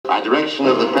By direction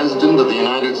of the President of the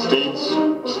United States,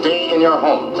 stay in your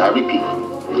homes. I repeat,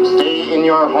 stay in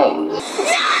your homes.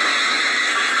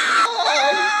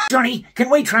 Johnny, can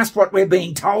we trust what we're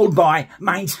being told by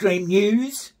mainstream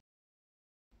news?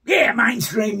 Yeah,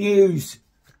 mainstream news.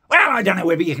 Well, I don't know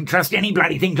whether you can trust any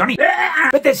bloody thing, Johnny,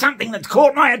 but there's something that's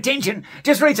caught my attention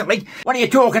just recently. What are you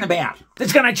talking about?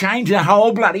 That's going to change the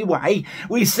whole bloody way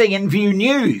we see and view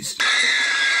news.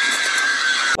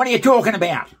 What are you talking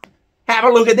about? Have a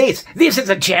look at this. This is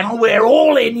a channel where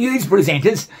all their news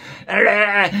presenters are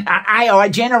AI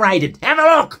generated. Have a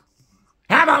look.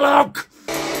 Have a look.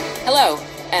 Hello,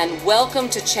 and welcome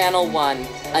to Channel One,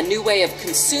 a new way of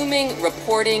consuming,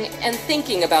 reporting, and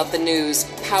thinking about the news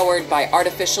powered by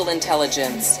artificial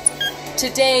intelligence.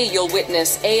 Today, you'll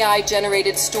witness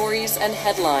AI-generated stories and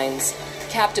headlines,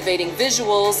 captivating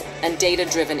visuals, and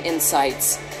data-driven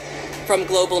insights. From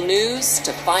global news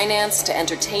to finance to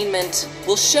entertainment,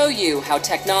 we'll show you how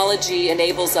technology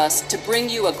enables us to bring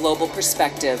you a global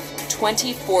perspective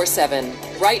 24/7,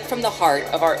 right from the heart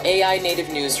of our AI-native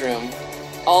newsroom.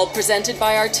 All presented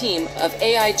by our team of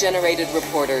AI-generated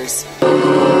reporters.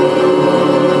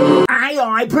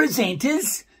 AI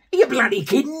presenters? Are you bloody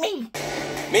kidding me?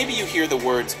 Maybe you hear the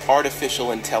words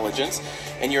artificial intelligence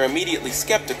and you're immediately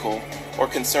skeptical or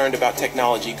concerned about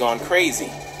technology gone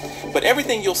crazy. But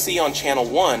everything you'll see on Channel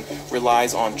One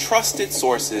relies on trusted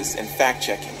sources and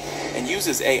fact-checking and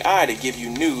uses AI to give you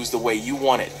news the way you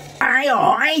want it.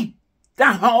 AI?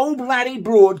 The whole bloody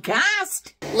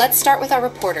broadcast? Let's start with our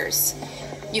reporters.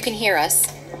 You can hear us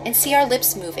and see our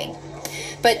lips moving,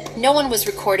 but no one was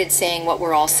recorded saying what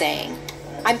we're all saying.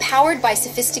 I'm powered by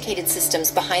sophisticated systems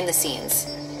behind the scenes,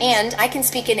 and I can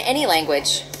speak in any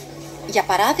language. Για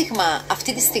παράδειγμα,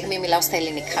 αυτή τη στιγμή μιλάω στα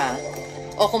ελληνικά.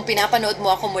 O kung pinapanood mo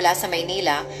ako mula sa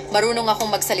Maynila, marunong akong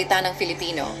magsalita ng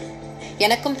Filipino.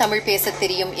 Yanagkum tamilpe sa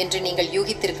tiriyum indreningal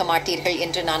yuhit tirkamatirhal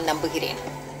indrenan nambuhirin.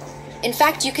 In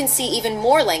fact, you can see even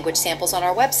more language samples on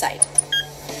our website.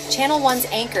 Channel One's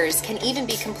anchors can even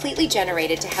be completely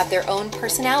generated to have their own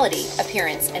personality,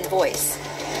 appearance, and voice.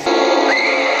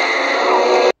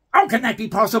 How can that be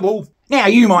possible? Now,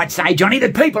 you might say, Johnny,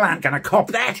 that people aren't going to cop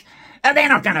that.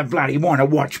 They're not going to bloody want to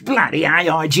watch bloody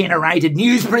AI-generated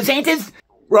news presenters.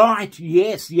 Right,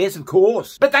 yes, of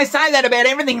course. But they say that about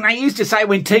everything. They used to say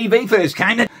when TV first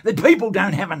came that people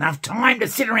don't have enough time to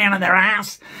sit around on their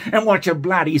ass and watch a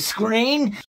bloody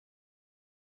screen.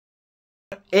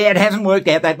 Yeah, it hasn't worked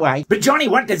out that way. But, Johnny,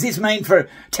 what does this mean for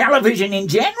television in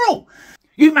general?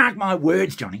 You mark my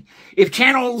words, Johnny. If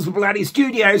channels, bloody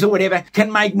studios or whatever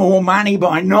can make more money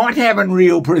by not having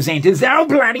real presenters, they'll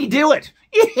bloody do it.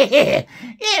 Yeah.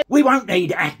 We won't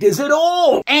need actors at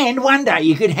all. And one day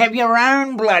you could have your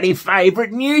own bloody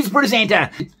favourite news presenter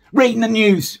reading the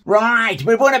news. Right,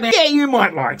 but what about... Yeah, you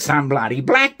might like some bloody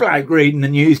black bloke reading the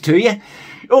news to you.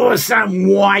 Or some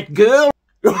white girl.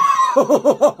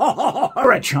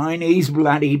 Or a Chinese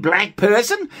bloody black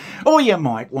person, or you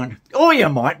might want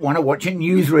to watch a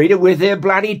newsreader with their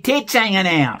bloody tits hanging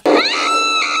out.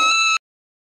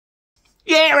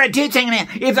 Yeah, her tits hanging out.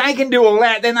 If they can do all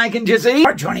that, then they can just eat.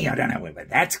 Oh, Johnny, I don't know whether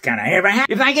that's going to ever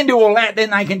happen. If they can do all that, then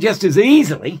they can just as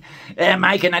easily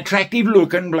make an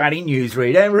attractive-looking bloody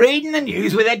newsreader reading the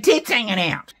news with her tits hanging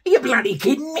out. Are you bloody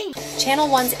kidding me? Channel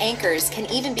One's anchors can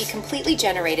even be completely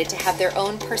generated to have their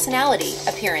own personality,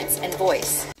 appearance, and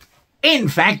voice. In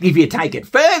fact, if you take it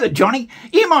further, Johnny,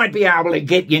 you might be able to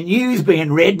get your news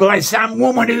being read by some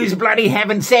woman who's bloody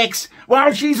having sex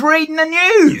while she's reading the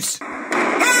news.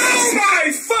 Oh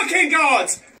my fucking God!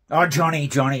 Oh, Johnny.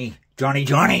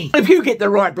 If you get the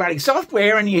right bloody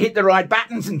software and you hit the right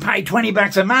buttons and pay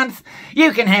 $20 a month,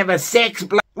 you can have a sex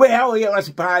well, yeah, I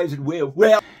suppose it will.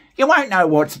 Well, you won't know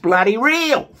what's bloody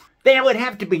real. There would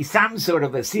have to be some sort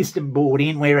of a system brought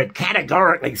in where it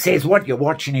categorically says what you're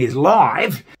watching is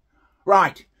live.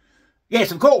 Right.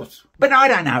 Yes, of course. But I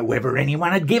don't know whether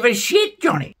anyone would give a shit,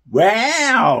 Johnny.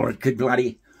 Well, it could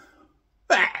bloody...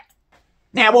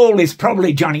 Now, all this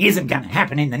probably, Johnny, isn't going to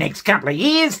happen in the next couple of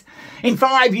years. In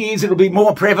 5 years, it'll be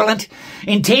more prevalent.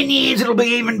 In 10 years, it'll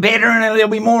be even better and there'll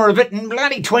be more of it. In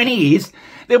bloody 20 years,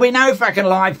 there'll be no fucking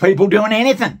live people doing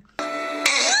anything.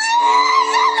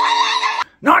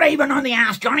 Not even on the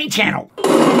Ask Johnny channel.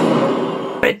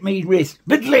 Let me rest.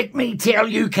 But let me tell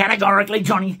you categorically,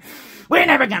 Johnny, we're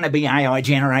never going to be AI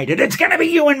generated. It's going to be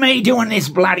you and me doing this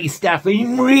bloody stuff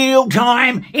in real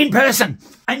time, in person.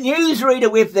 A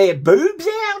newsreader with their boobs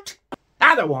out?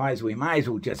 Otherwise, we may as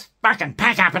well just fucking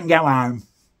pack up and go home.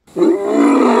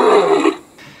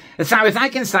 So if they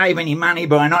can save any money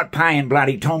by not paying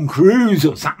bloody Tom Cruise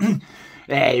or something...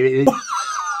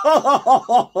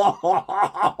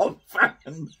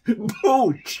 fucking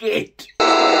bullshit.